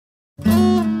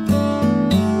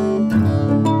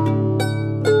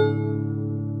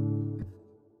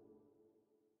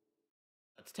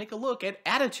Let's take a look at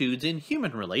attitudes in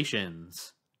human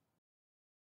relations.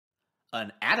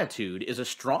 An attitude is a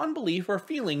strong belief or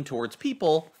feeling towards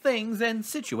people, things, and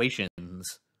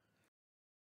situations.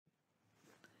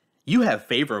 You have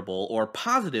favorable or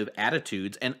positive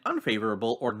attitudes and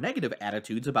unfavorable or negative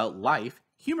attitudes about life,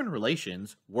 human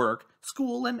relations, work,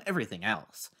 school, and everything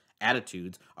else.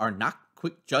 Attitudes are not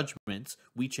quick judgments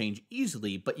we change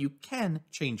easily, but you can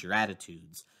change your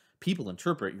attitudes. People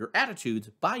interpret your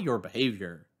attitudes by your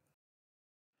behavior.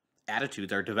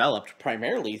 Attitudes are developed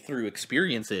primarily through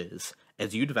experiences.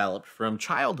 As you developed from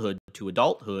childhood to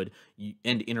adulthood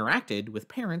and interacted with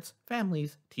parents,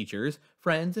 families, teachers,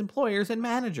 friends, employers, and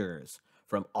managers.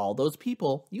 From all those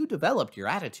people, you developed your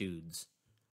attitudes.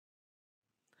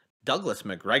 Douglas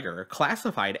McGregor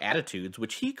classified attitudes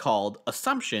which he called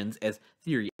assumptions as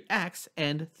theory X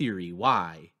and theory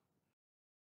Y.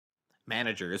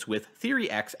 Managers with theory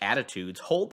X attitudes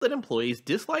hold that employees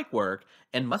dislike work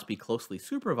and must be closely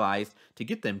supervised to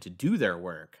get them to do their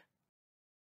work.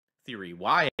 Theory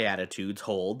Y attitudes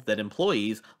hold that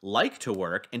employees like to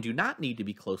work and do not need to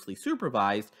be closely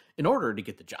supervised in order to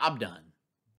get the job done.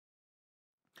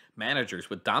 Managers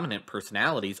with dominant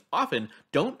personalities often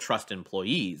don't trust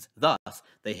employees, thus,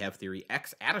 they have theory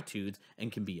X attitudes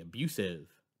and can be abusive.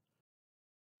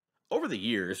 Over the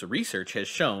years, research has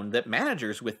shown that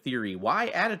managers with theory Y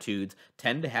attitudes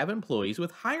tend to have employees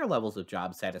with higher levels of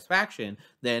job satisfaction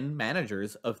than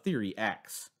managers of theory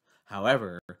X.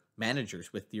 However,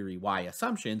 managers with theory Y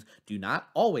assumptions do not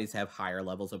always have higher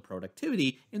levels of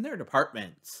productivity in their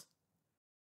departments.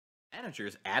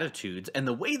 Managers' attitudes and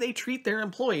the way they treat their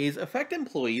employees affect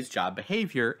employees' job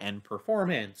behavior and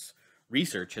performance.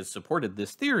 Research has supported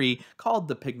this theory called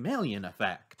the Pygmalion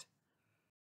effect.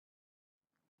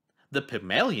 The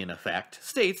Pygmalion effect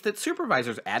states that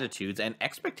supervisors' attitudes and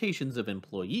expectations of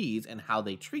employees and how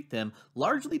they treat them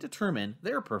largely determine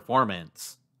their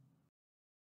performance.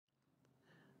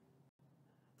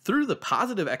 Through the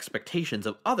positive expectations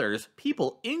of others,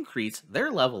 people increase their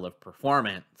level of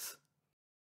performance.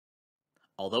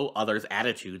 Although others'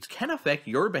 attitudes can affect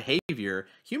your behavior,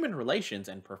 human relations,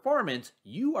 and performance,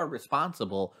 you are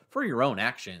responsible for your own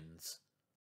actions.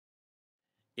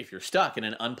 If you're stuck in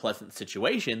an unpleasant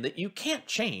situation that you can't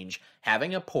change,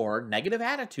 having a poor, negative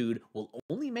attitude will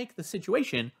only make the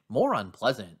situation more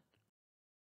unpleasant.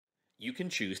 You can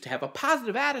choose to have a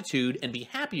positive attitude and be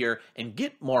happier and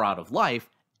get more out of life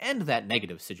and that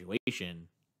negative situation.